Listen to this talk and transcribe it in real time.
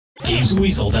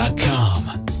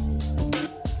GamesWeasel.com.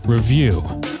 Review.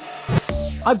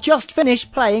 I've just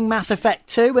finished playing Mass Effect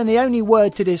 2 and the only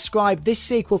word to describe this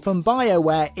sequel from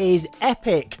BioWare is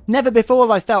epic. Never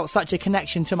before I felt such a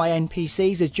connection to my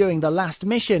NPCs as during the last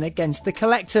mission against the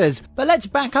Collectors. But let's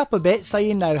back up a bit so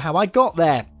you know how I got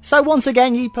there. So once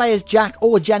again, you play as Jack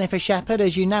or Jennifer Shepard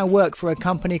as you now work for a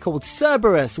company called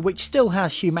Cerberus, which still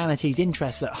has humanity's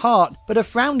interests at heart, but are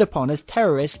frowned upon as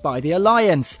terrorists by the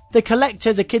Alliance. The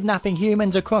Collectors are kidnapping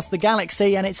humans across the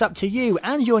galaxy, and it's up to you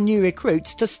and your new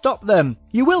recruits to stop them.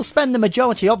 You will spend the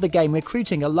majority of the game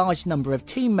recruiting a large number of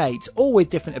teammates, all with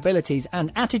different abilities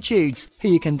and attitudes, who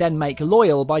you can then make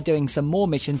loyal by doing some more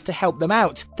missions to help them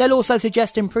out. They'll also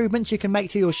suggest improvements you can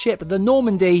make to your ship, the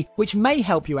Normandy, which may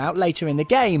help you out later in the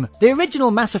game. The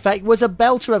original Mass Effect was a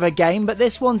belter of a game, but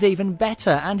this one's even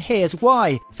better, and here's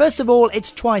why. First of all,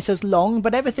 it's twice as long,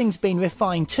 but everything's been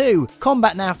refined too.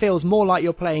 Combat now feels more like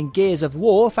you're playing Gears of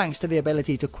War thanks to the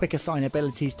ability to quick assign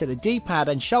abilities to the D-pad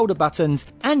and shoulder buttons,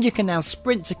 and you can now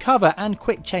sprint to cover and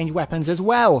quick change weapons as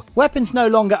well. Weapons no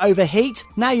longer overheat,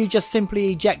 now you just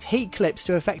simply eject heat clips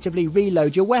to effectively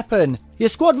reload your weapon. Your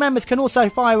squad members can also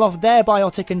fire off their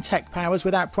biotic and tech powers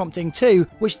without prompting too,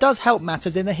 which does help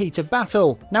matters in the heat of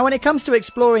battle. Now when it comes to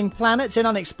exploring planets in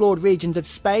unexplored regions of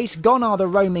space, gone are the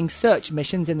roaming search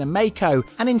missions in the Mako,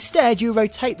 and instead you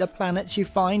rotate the planets you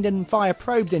find and fire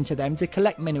probes into them to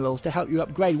collect minerals to help you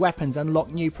upgrade weapons and unlock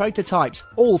new prototypes,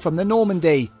 all from the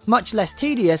Normandy. Much less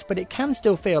tedious, but it can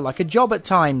still feel like a job at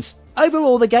times.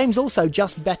 Overall, the game's also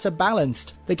just better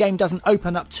balanced. The game doesn't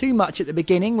open up too much at the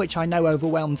beginning, which I know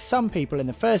overwhelmed some people in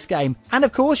the first game. And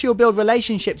of course, you'll build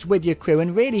relationships with your crew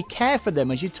and really care for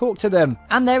them as you talk to them.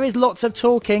 And there is lots of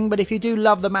talking, but if you do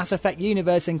love the Mass Effect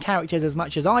universe and characters as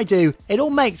much as I do, it all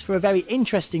makes for a very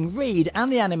interesting read,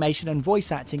 and the animation and voice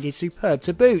acting is superb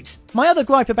to boot. My other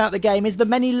gripe about the game is the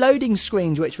many loading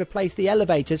screens which replace the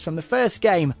elevators from the first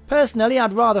game. Personally,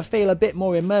 I'd rather feel a bit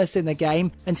more immersed in the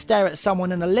game and stare at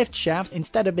someone in a lift shaft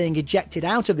instead of being ejected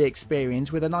out of the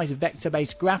experience with a nice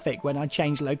vector-based graphic when I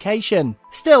change location.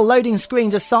 Still, loading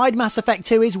screens aside, Mass Effect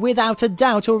 2 is without a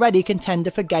doubt already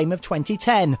contender for Game of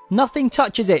 2010. Nothing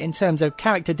touches it in terms of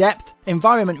character depth,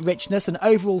 environment richness and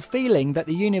overall feeling that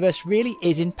the universe really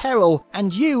is in peril,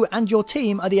 and you and your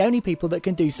team are the only people that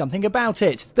can do something about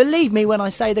it. Believe me when I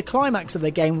say the climax of the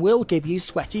game will give you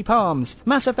sweaty palms.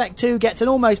 Mass Effect 2 gets an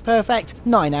almost perfect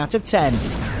 9 out of 10.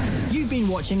 You've been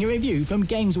watching a review from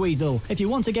Games Weasel. If you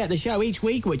want to get the show each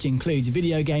week, which includes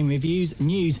video game reviews,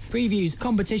 news, previews,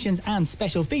 competitions and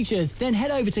special features, then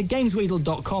head over to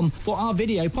GamesWeasel.com for our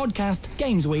video podcast,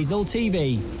 Games Weasel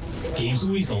TV.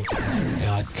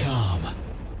 GamesWeasel.com.